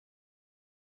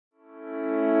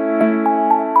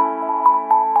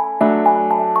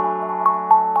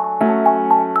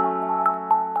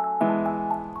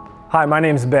Hi, my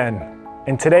name's Ben,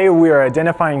 and today we are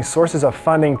identifying sources of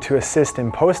funding to assist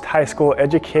in post-high school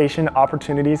education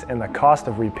opportunities and the cost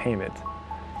of repayment.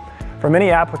 For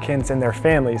many applicants and their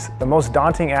families, the most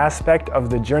daunting aspect of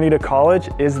the journey to college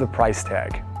is the price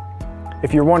tag.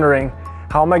 If you're wondering,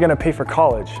 how am I going to pay for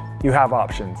college? You have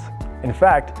options. In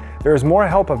fact, there is more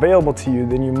help available to you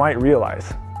than you might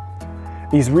realize.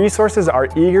 These resources are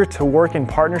eager to work in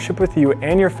partnership with you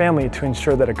and your family to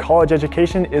ensure that a college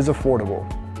education is affordable.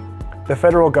 The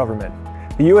federal government.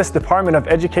 The U.S. Department of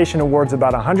Education awards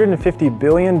about $150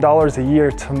 billion a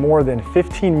year to more than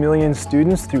 15 million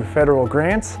students through federal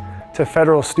grants, to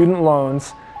federal student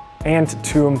loans, and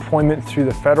to employment through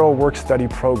the Federal Work-Study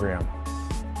Program.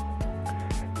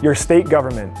 Your state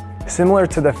government. Similar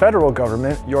to the federal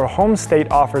government, your home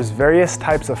state offers various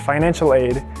types of financial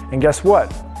aid, and guess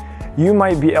what? You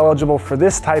might be eligible for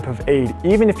this type of aid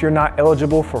even if you're not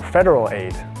eligible for federal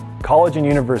aid. College and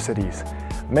universities.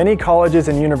 Many colleges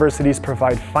and universities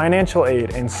provide financial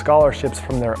aid and scholarships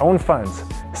from their own funds,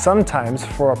 sometimes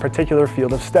for a particular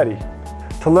field of study.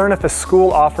 To learn if a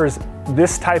school offers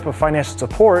this type of financial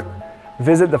support,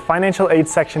 visit the financial aid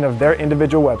section of their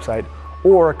individual website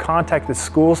or contact the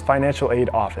school's financial aid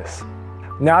office.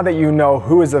 Now that you know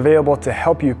who is available to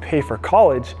help you pay for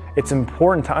college, it's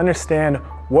important to understand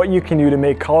what you can do to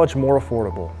make college more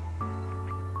affordable.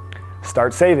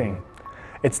 Start saving.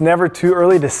 It's never too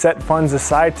early to set funds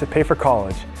aside to pay for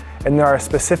college, and there are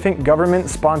specific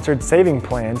government-sponsored saving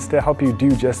plans to help you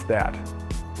do just that.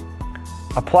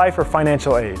 Apply for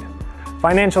financial aid.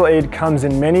 Financial aid comes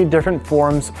in many different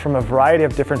forms from a variety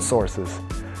of different sources.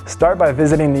 Start by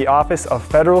visiting the Office of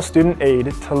Federal Student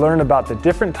Aid to learn about the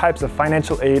different types of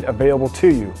financial aid available to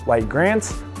you, like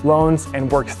grants, loans,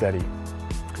 and work-study.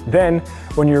 Then,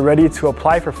 when you're ready to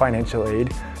apply for financial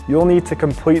aid, you'll need to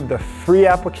complete the free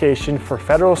application for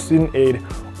Federal Student Aid,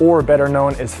 or better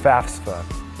known as FAFSA.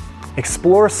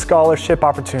 Explore scholarship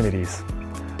opportunities.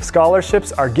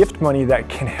 Scholarships are gift money that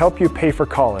can help you pay for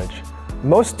college.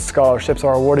 Most scholarships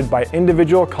are awarded by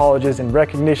individual colleges in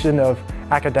recognition of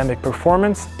academic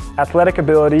performance, athletic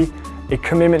ability, a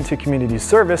commitment to community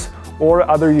service, or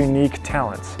other unique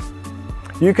talents.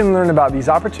 You can learn about these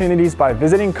opportunities by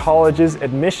visiting colleges'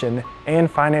 admission and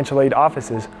financial aid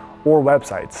offices or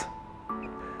websites.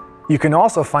 You can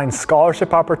also find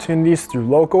scholarship opportunities through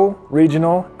local,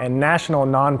 regional, and national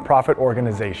nonprofit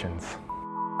organizations.